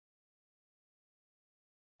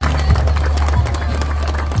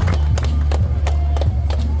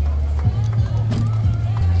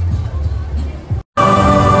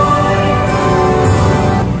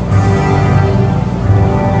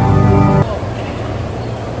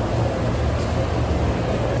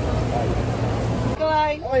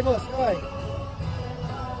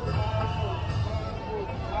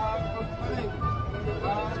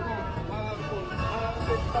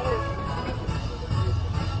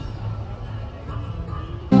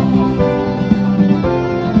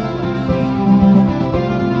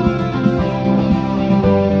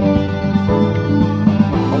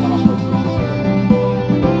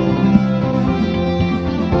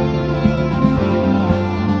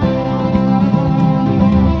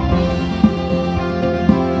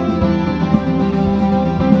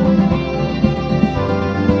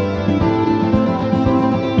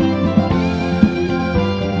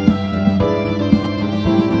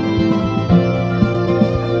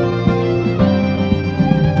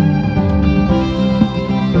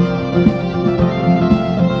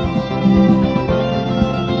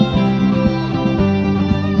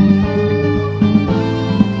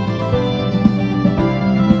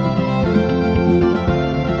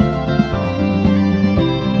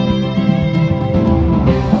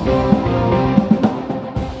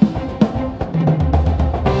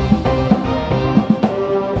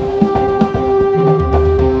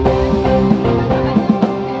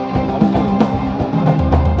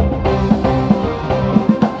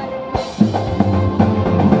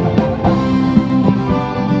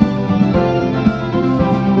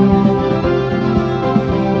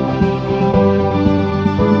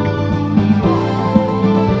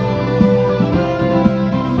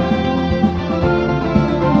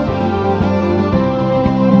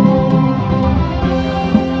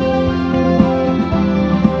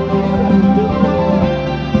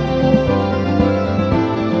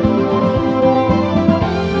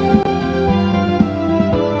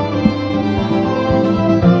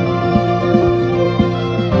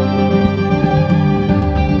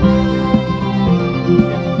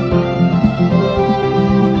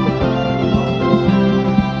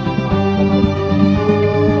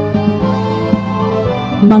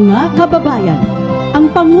Mga kababayan, ang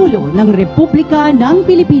Pangulo ng Republika ng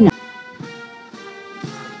Pilipinas.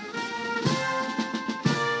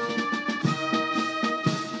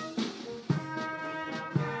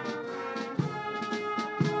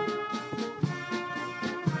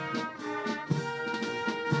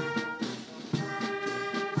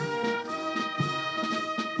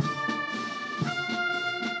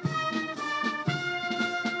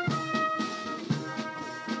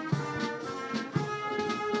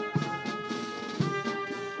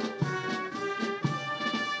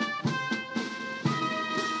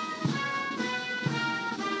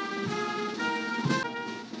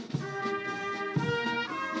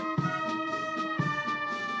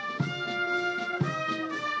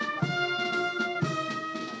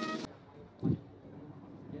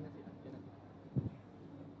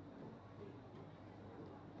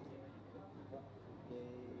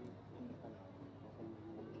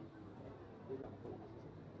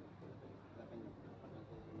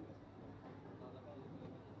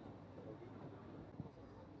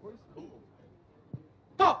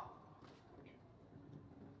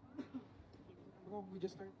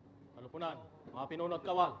 Halupunan, mga pinunod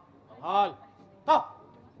kawal, tanghal, ta!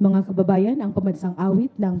 Mga kababayan, ang pambansang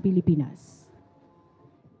awit ng Pilipinas.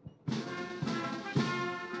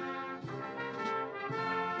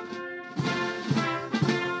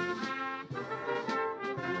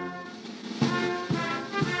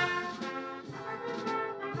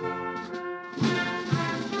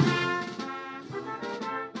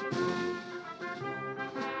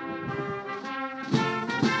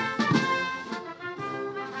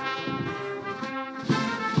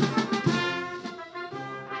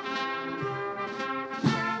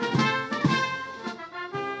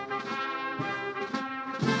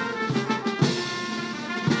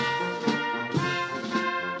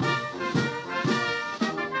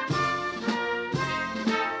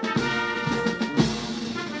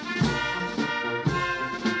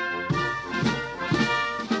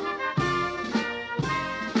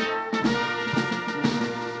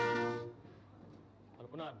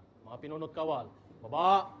 Mga pinunod kawal,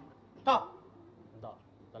 baba, ta! Handa,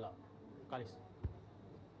 dala, kalis.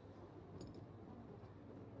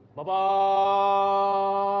 Baba,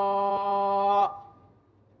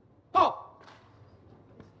 ta!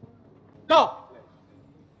 Ta!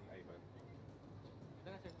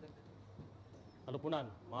 Halupunan,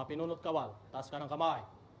 mga pinunod kawal, taas ka ng kamay,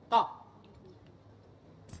 ta!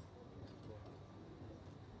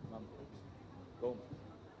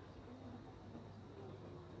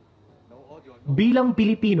 Bilang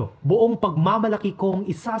Pilipino, buong pagmamalaki kong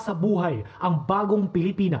isa sa buhay ang bagong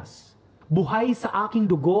Pilipinas. Buhay sa aking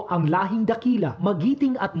dugo ang lahing dakila,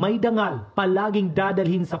 magiting at may dangal, palaging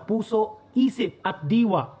dadalhin sa puso, isip at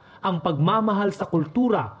diwa ang pagmamahal sa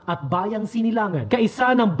kultura at bayang sinilangan.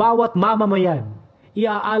 Kaisa ng bawat mamamayan,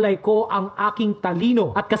 iaalay ko ang aking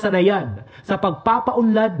talino at kasanayan sa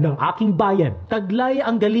pagpapaunlad ng aking bayan. Taglay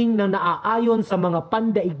ang galing na naaayon sa mga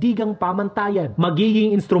pandaigdigang pamantayan.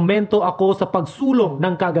 Magiging instrumento ako sa pagsulong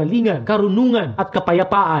ng kagalingan, karunungan at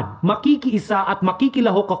kapayapaan. Makikiisa at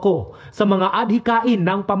makikilahok ako sa mga adhikain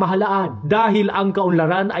ng pamahalaan. Dahil ang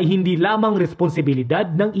kaunlaran ay hindi lamang responsibilidad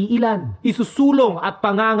ng iilan. Isusulong at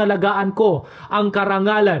pangangalagaan ko ang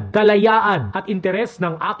karangalan, kalayaan at interes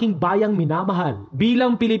ng aking bayang minamahal.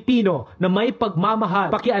 Bilang Pilipino na may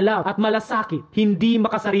pagmamahal, pakialam at malasakit, hindi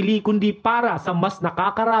makasarili kundi para sa mas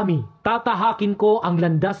nakakarami, tatahakin ko ang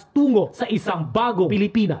landas tungo sa isang bago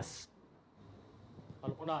Pilipinas.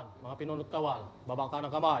 Halupunan, mga pinunod kawal, baba ka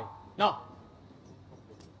ng kamay, na!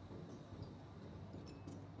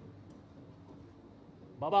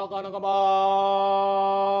 Baba ka ng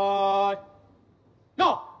kamay,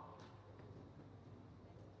 na!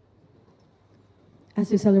 As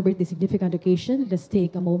we celebrate this significant occasion, let's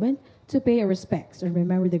take a moment to pay our respects and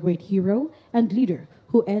remember the great hero and leader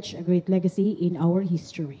who etched a great legacy in our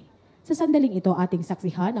history. Sa sandaling ito, ating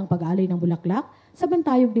saksihan ang pag-aalay ng bulaklak sa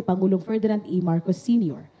bantayog ni Pangulong Ferdinand E. Marcos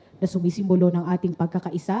Sr. na sumisimbolo ng ating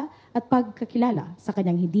pagkakaisa at pagkakilala sa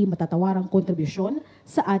kanyang hindi matatawarang kontribusyon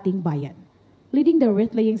sa ating bayan. Leading the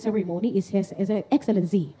wreath-laying ceremony is His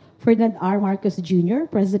Excellency Ferdinand R. Marcos Jr.,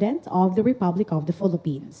 President of the Republic of the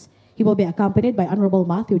Philippines. He will be accompanied by Honorable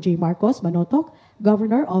Matthew J. Marcos Manotoc,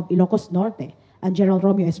 Governor of Ilocos Norte, and General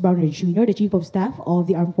Romeo S. Browner Jr., the Chief of Staff of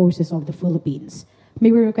the Armed Forces of the Philippines. May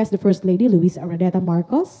we request the First Lady, Luisa Araneta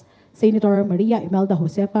Marcos, Senator Maria Imelda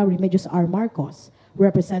Josefa Remedios R. Marcos,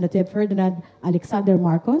 Representative Ferdinand Alexander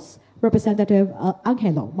Marcos, Representative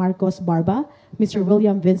Angelo Marcos Barba, Mr.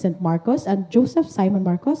 William Vincent Marcos, and Joseph Simon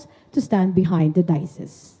Marcos to stand behind the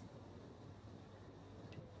diocese.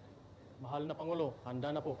 Mahal na Pangulo, handa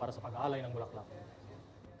na po para sa pag-aalay ng bulaklak.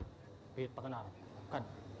 Pihit pa ka na. Kad.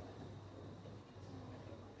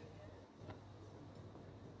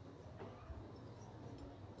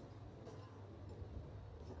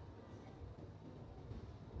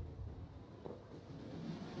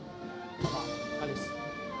 Baba, kalis.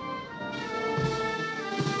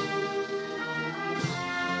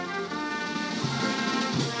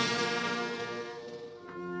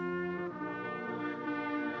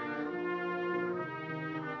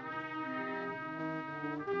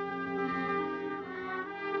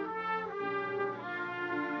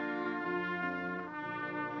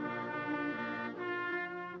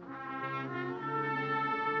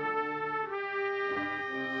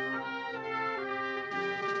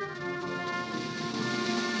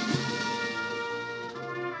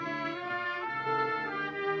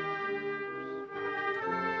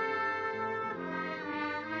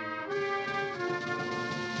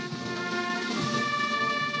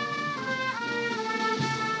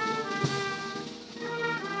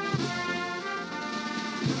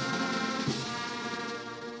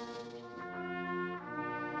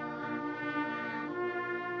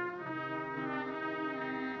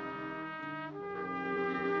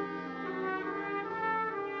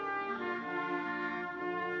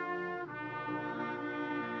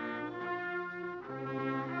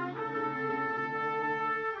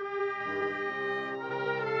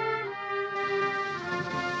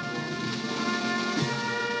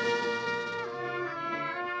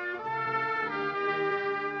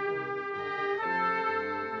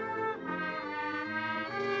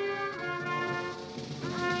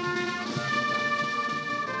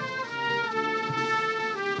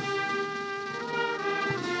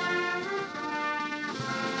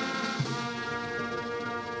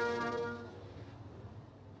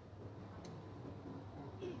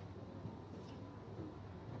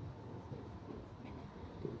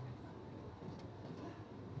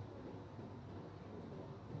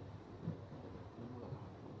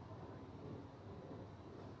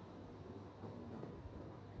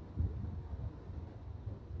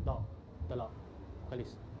 Dala,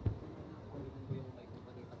 kalis.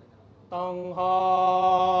 Tanghal!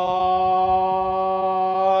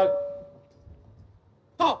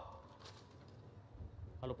 Ta!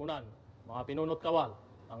 Halupunan, mga pinunot kawal.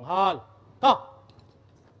 Tanghal! Ta!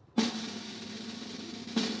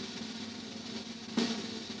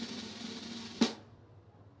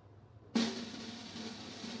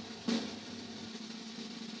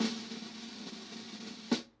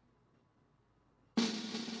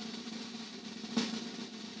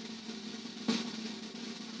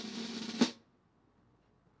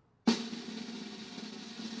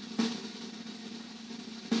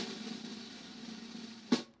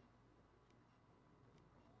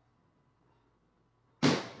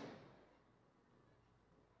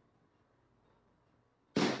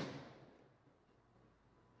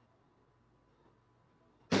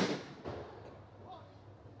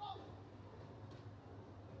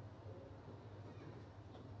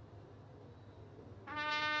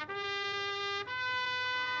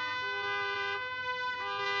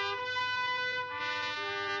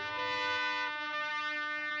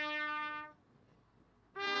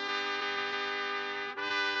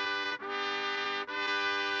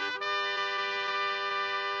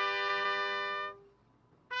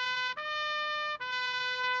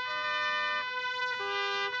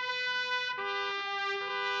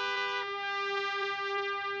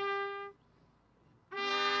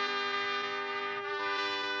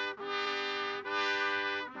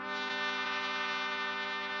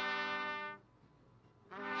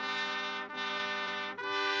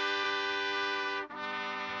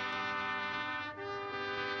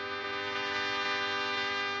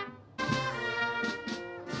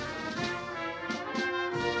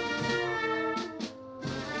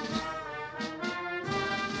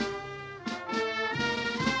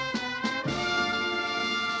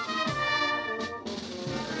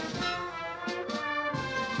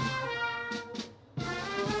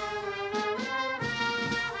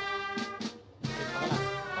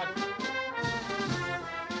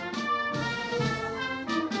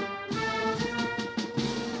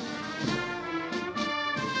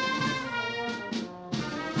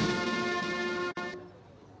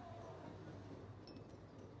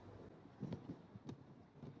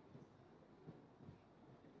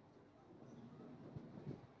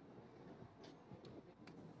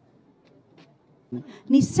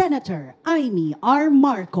 ni Senator Amy R.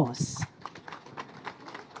 Marcos.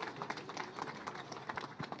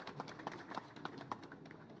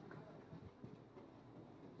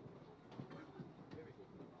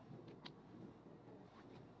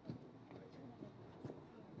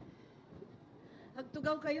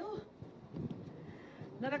 Hagtugaw kayo.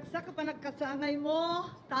 Naragsak ka pa nagkasangay mo,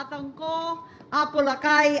 tatang ko, Apo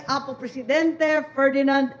Lakay, Apo Presidente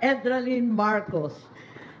Ferdinand E Marcos.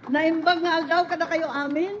 Naimbang nga aldaw kada kayo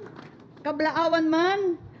amin, kablaawan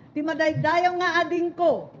man, ti madaydayaw nga ading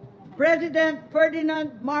ko, President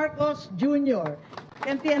Ferdinand Marcos Jr.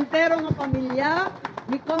 Ken ti entero nga pamilya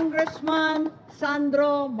ni Congressman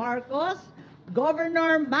Sandro Marcos,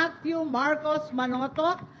 Governor Matthew Marcos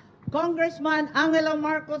Manotoc, Congressman Angela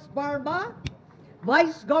Marcos Barba,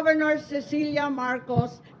 Vice Governor Cecilia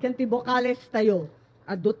Marcos, ken ti Bocales tayo,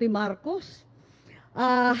 Aduti Marcos.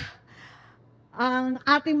 Ang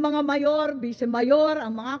ating mga mayor, vice-mayor,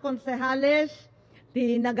 ang mga konsehales,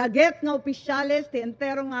 ti nagaget nga opisyales, ti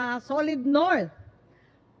entero nga Solid North,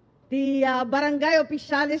 ti barangay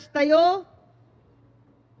opisyales tayo,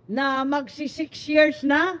 na magsi 6 years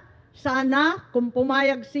na, sana, kung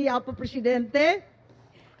pumayag si Apo Presidente,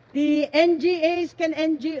 ti NGAs ken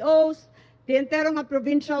NGOs, the entero nga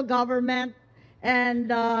provincial government, and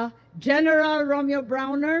General Romeo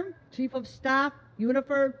Browner, Chief of Staff,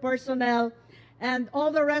 uniformed personnel, and all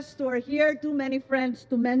the rest who are here, too many friends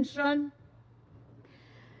to mention.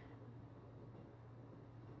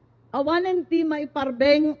 Awanen ti may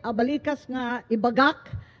parbeng abalikas nga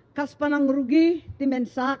ibagak, kas panang rugi ti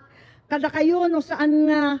mensak, kada kayo no saan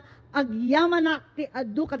nga agyamanak ti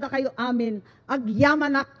adu kada kayo amin,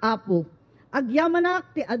 agyamanak apo.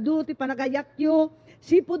 Agyamanak ti adu ti panagayakyo,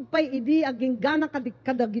 sipud pay idi aging gana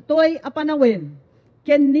kadagitoy apanawen.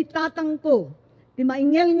 Ken ni tatang ko, ti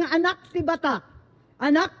maingel nga anak ti Batac,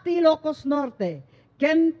 anak ti Ilocos Norte,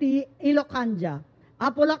 ken ti Ilocanja.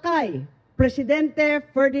 Apo Lakay, Presidente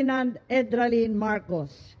Ferdinand E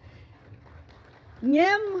Marcos.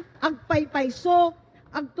 Ngem agpaypayso,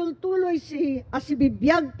 agtultuloy si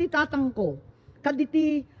asibibiyag ti tatang ko,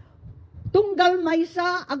 kaditi tunggal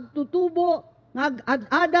maysa agtutubo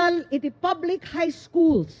ngag-adadal iti public high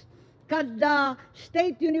schools kada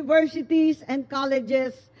state universities and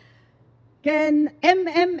colleges ken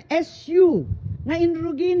MMSU nga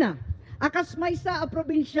inrugina akas maysa a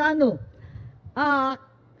probinsyano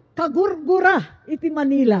kagurgura iti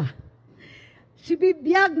Manila. Si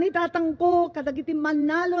bibiyag ni tatang ko kadagiti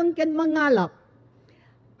manalon ken mangalap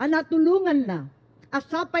anatulungan na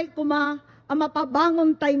asapay kuma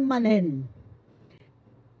mapabangon time manen.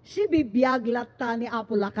 Si bibiyag latta ni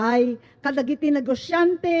Apo Lakay, kadagiti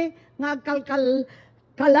negosyante, nga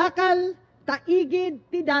kalakal, taigid,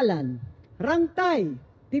 ti dalan, rangtay,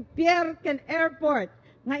 ti pier ken airport,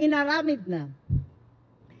 nga inaramid na.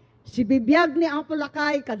 Si bibiyag ni Apo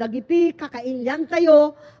Lakay, kadagiti kakailyan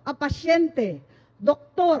tayo, a pasyente,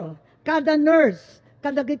 doktor, kada nurse,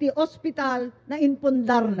 kadagiti ospital, na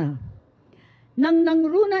inpundar na. Nang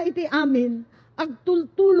nangruna iti amin,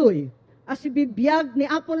 agtultuloy, asibibiyag ni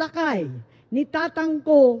Apo Lakay, ni tatang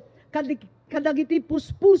ko, kadagiti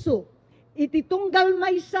puspuso, iti tunggal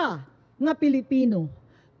maysa nga Pilipino,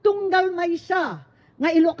 tunggal maysa nga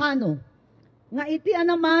Ilocano, nga iti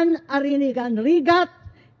anaman arinigan rigat,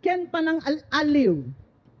 ken panang aliw,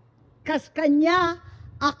 kas kanya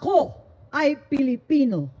ako ay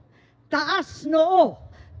Pilipino, taas noo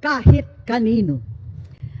kahit kanino.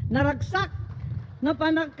 Naragsak nga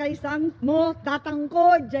panagkaisan mo, tatang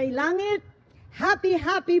ko, jay langit, happy,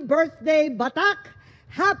 happy birthday, Batac,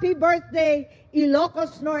 happy birthday,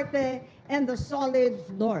 Ilocos Norte, and the Solid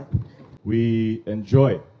North. We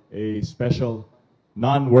enjoy a special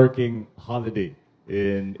non-working holiday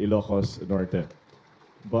in Ilocos Norte.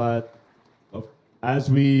 But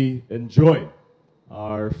as we enjoy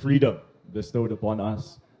our freedom bestowed upon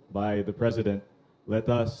us by the President, let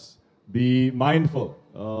us be mindful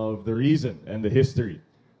of the reason and the history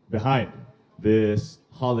behind this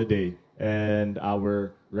holiday and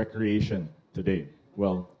our recreation today.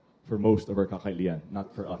 Well, for most of our kakailian,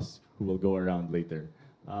 not for us who will go around later.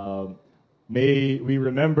 May we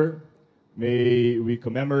remember, may we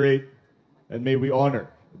commemorate, and may we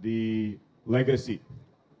honor the legacy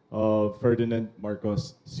of Ferdinand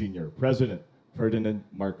Marcos Sr., President Ferdinand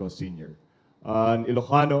Marcos Sr., an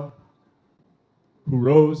Ilocano who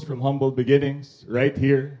rose from humble beginnings right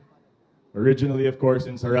here, originally, of course,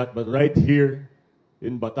 in Sarat, but right here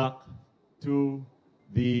in Batac, to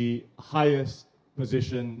the highest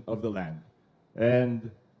position of the land.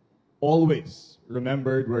 And always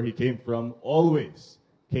remembered where he came from, always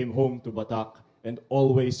came home to Batac, and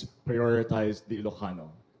always prioritized the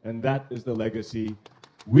Ilocano. And that is the legacy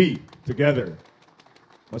we, together,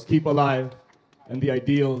 must keep alive, and the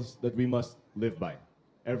ideals that we must live by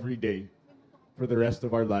every day for the rest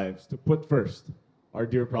of our lives, to put first our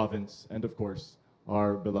dear province and, of course,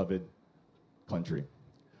 our beloved country.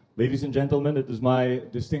 Ladies and gentlemen, it is my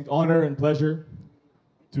distinct honor and pleasure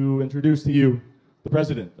to introduce to you the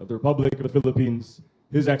President of the Republic of the Philippines,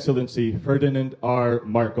 His Excellency Ferdinand R.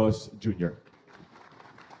 Marcos Jr.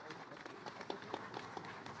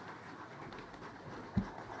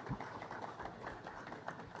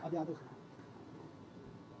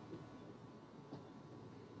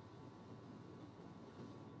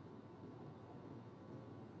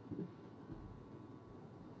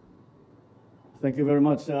 Thank you very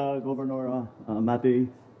much, Governor Mati.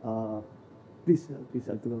 Please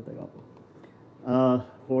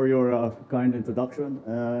for your kind introduction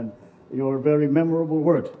and your very memorable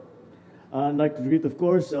word. I'd like to greet, of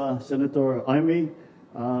course, Senator Amy,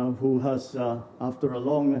 who has, after a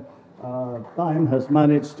long time, has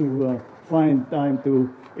managed to find time to,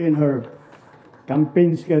 in her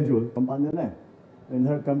campaign schedule, in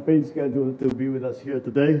her campaign schedule to be with us here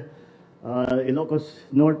today. Ilocos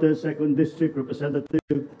Norte 2nd District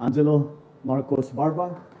Representative Angelo Marcos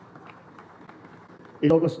Barba,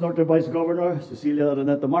 Ilocos Norte Vice Governor Cecilia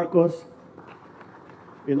Renata Marcos,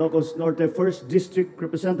 Ilocos Norte 1st District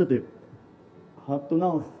Representative. Up to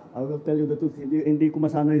now, I will tell you the truth, hindi ko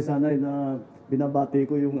masanay-sanay na binabati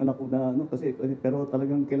ko yung anak ko na, kasi, pero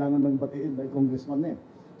talagang kailangan ng batiin by Congressman eh.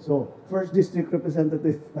 So, 1st District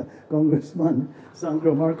Representative, Congressman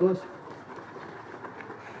Sandro Marcos,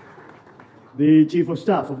 the Chief of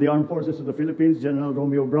Staff of the Armed Forces of the Philippines, General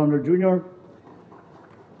Romeo Browner Jr.,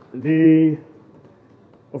 the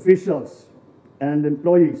officials and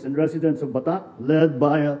employees and residents of Batac, led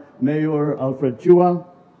by Mayor Alfred Chua,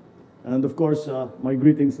 and of course, my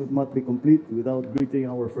greetings would not be complete without greeting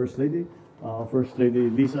our First Lady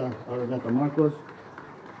Lisa Araneta Marcos,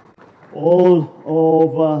 all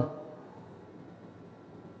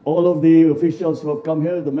of the officials who have come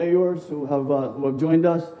here, the mayors who have joined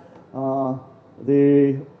us,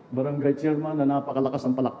 the barangay chairman na napakalakas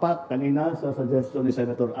ang palakpak kanina sa suggestion ni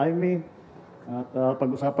Senator Amy, at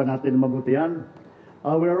pag-usapan natin mabuti yan.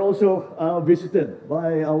 We are also visited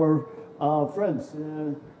by our friends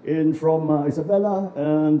from Isabela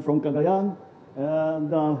and from Cagayan, and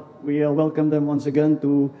we welcome them once again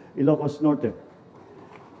to Ilocos Norte.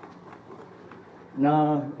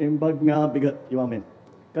 Na imbag nga bigat iwamin.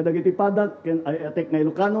 Kada gitipadat ken ay atek na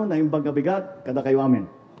Ilocano na imbag nga bigat kada kayo amin.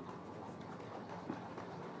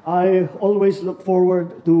 I always look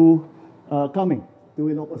forward to coming to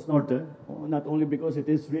Ilocos Norte, not only because it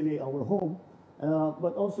is really our home,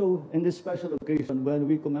 but also in this special occasion when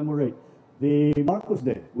we commemorate the Marcos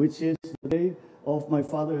Day, which is the day of my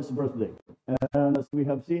father's birthday. And as we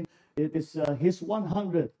have seen, it is his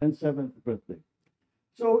 107th birthday.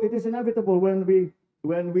 So it is inevitable when we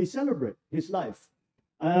celebrate his life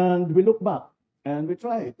and we look back and we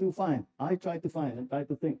try to find and try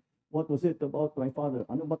to think, what was it about my father?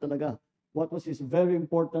 Ano ba talaga? What was his very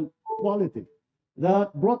important quality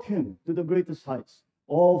that brought him to the greatest heights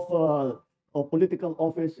of political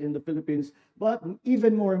office in the Philippines, but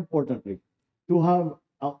even more importantly, to have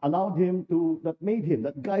allowed him to, that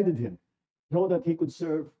guided him, so that he could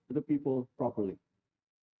serve the people properly.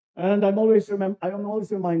 And I am always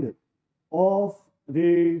reminded of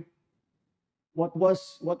what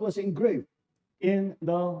was engraved in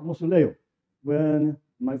the mausoleum when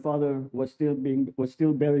my father was still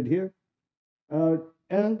buried here.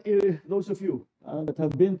 And those of you that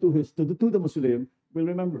have been to the mausoleum will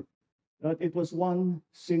remember that it was one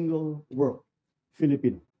single word,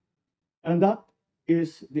 Filipino. And that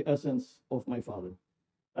is the essence of my father.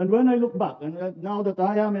 And when I look back, and now that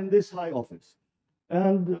I am in this high office,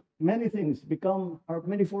 and many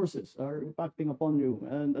forces are impacting upon you,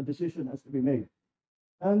 and a decision has to be made.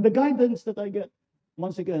 And the guidance that I get,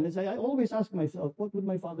 once again, is I always ask myself, what would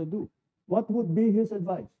my father do? What would be his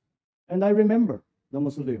advice? And I remember the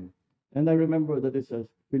mausoleum, and I remember that it says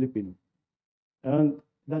Filipino. And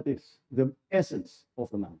that is the essence of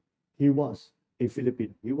the man. He was a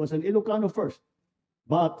Filipino. He was an Ilocano first,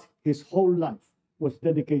 but his whole life was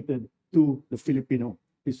dedicated to the Filipino.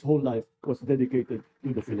 His whole life was dedicated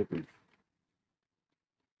to the Philippines.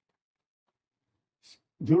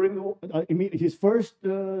 During his first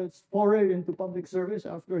foray into public service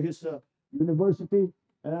after his university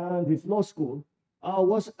and his law school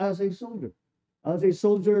was as a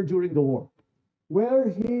soldier during the war, where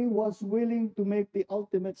he was willing to make the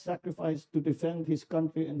ultimate sacrifice to defend his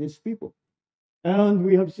country and his people. And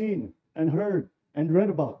we have seen and heard and read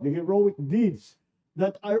about the heroic deeds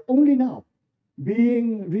that are only now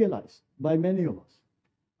being realized by many of us.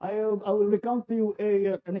 I will recount to you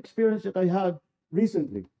an experience that I had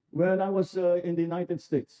recently when I was in the United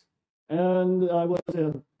States. And I was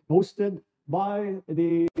hosted by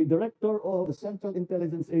the director of the Central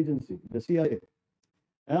Intelligence Agency, the CIA.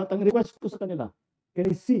 At ang request ko sa kanila, can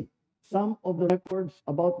I see some of the records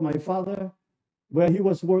about my father when he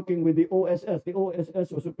was working with the OSS. The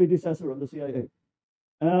OSS was a predecessor of the CIA.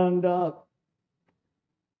 And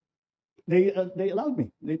they allowed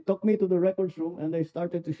me. They took me to the records room and they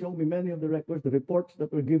started to show me many of the records, the reports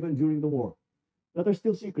that were given during the war that are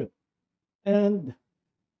still secret. And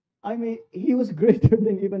I mean, he was greater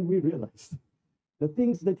than even we realized. The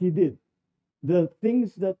things that he did, the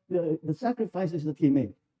things that, the sacrifices that he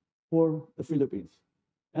made for the Philippines.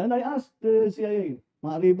 And I asked the CIA,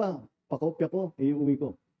 maaari ba, pakopya ko, iuwi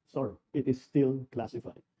ko. Sorry, it is still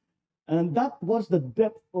classified. And that was the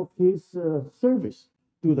depth of his service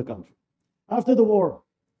to the country. After the war,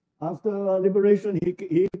 after liberation,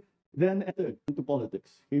 he then entered into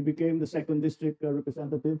politics. He became the 2nd District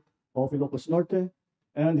Representative of Ilocos Norte,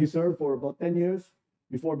 and he served for about 10 years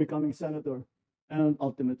before becoming senator and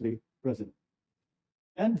ultimately president.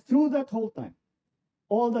 And through that whole time,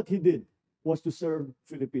 all that he did was to serve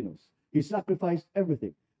Filipinos. He sacrificed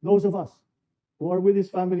everything. Those of us who are with his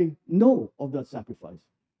family know of that sacrifice.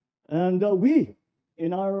 And we,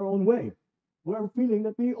 in our own way, were feeling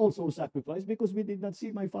that we also sacrificed because we did not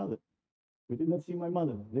see my father. We did not see my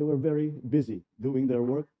mother. They were very busy doing their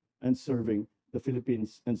work and serving the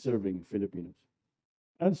Philippines and serving Filipinos.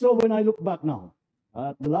 And so when I look back now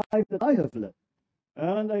at the life that I have led,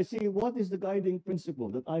 and I see what is the guiding principle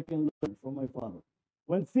that I can learn from my father,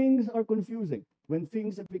 when things are confusing, when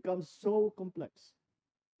things have become so complex,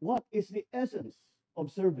 what is the essence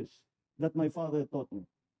of service that my father taught me?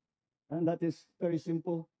 And that is very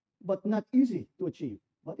simple, but not easy to achieve.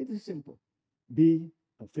 But it is simple. Be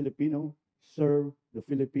a Filipino, serve the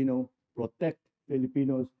Filipino, protect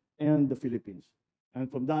Filipinos and the Philippines. And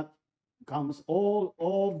from that comes all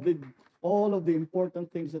of the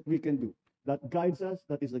important things that we can do. That guides us,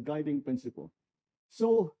 that is a guiding principle.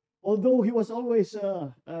 So, although he was always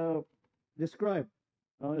described,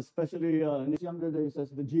 especially in his younger days, as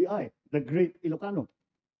the GI, the great Ilocano,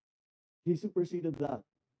 he superseded that.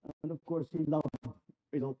 And of course, he loved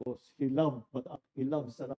Ilocos, he loved Batac, he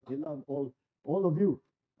loved Sarap, he loved all of you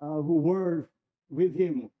who were with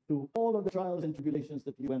him through all of the trials and tribulations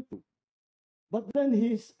that he went through. But then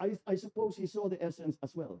I suppose he saw the essence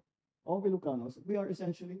as well of Ilocanos. We are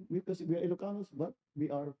essentially, because we are Ilocanos, but we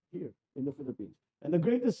are here in the Philippines. And the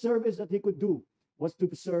greatest service that he could do was to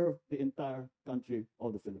serve the entire country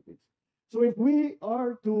of the Philippines. So if we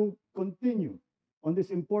are to continue on this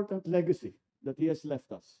important legacy that he has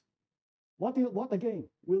left us, what again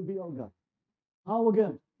will be our guide? How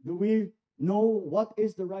again do we know what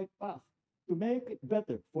is the right path to make it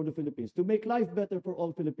better for the Philippines, to make life better for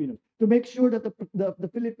all Filipinos, to make sure that the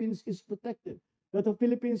Philippines is protected, that the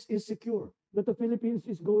Philippines is secure, that the Philippines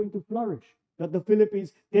is going to flourish, that the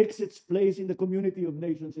Philippines takes its place in the community of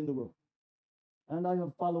nations in the world? And I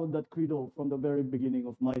have followed that credo from the very beginning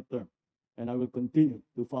of my term, and I will continue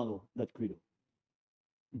to follow that credo.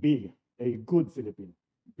 Be a good Filipino.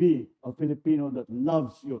 Be a Filipino that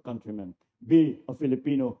loves your countrymen. Be a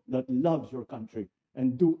Filipino that loves your country,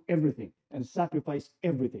 and do everything and sacrifice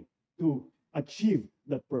everything to achieve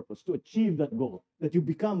that purpose, to achieve that goal, that you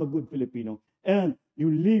become a good Filipino and you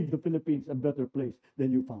leave the Philippines a better place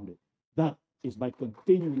than you found it. That is by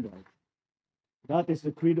continuing that. That is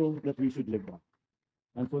the credo that we should live by.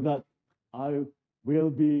 And for that, I will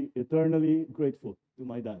be eternally grateful to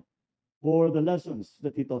my dad for the lessons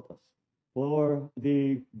that he taught us, for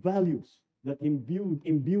the values that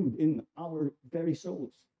imbued in our very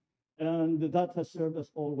souls. And that has served us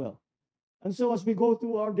all well. And so as we go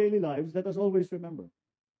through our daily lives, let us always remember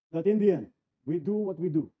that in the end, we do what we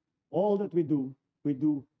do. All that we do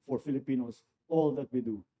for Filipinos. All that we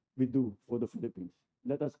do for the Philippines.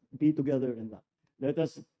 Let us be together in that.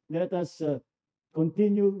 Let us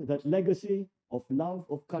continue that legacy of love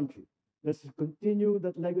of country. Let's continue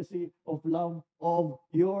that legacy of love of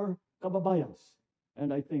your kababayans.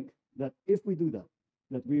 And I think that if we do that,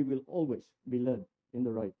 that we will always be led in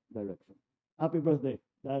the right direction. Happy birthday,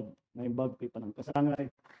 Dad. Naimbag kay panang kasangay.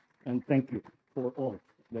 And thank you for all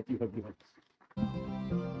that you have given us.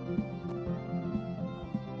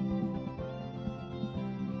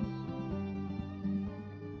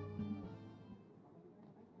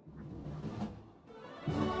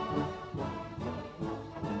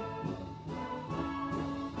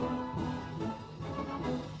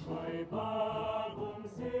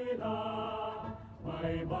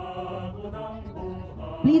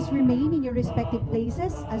 Please remain in your respective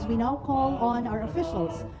places as we now call on our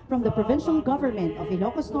officials from the provincial government of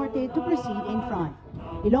Ilocos Norte to proceed in front.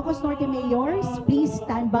 Ilocos Norte mayors, please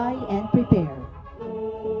stand by and prepare.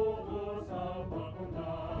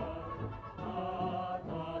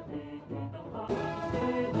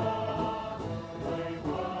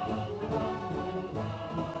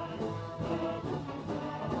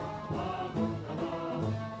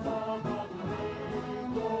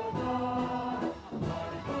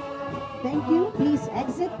 Thank you. Please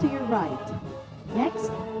exit to your right.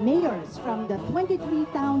 Next, mayors from the 23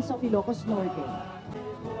 towns of Ilocos Norte.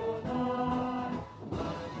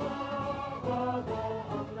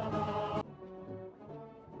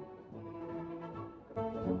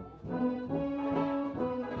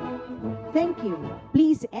 Thank you.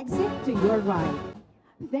 Please exit to your right.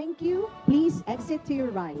 Thank you. Please exit to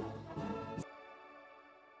your right.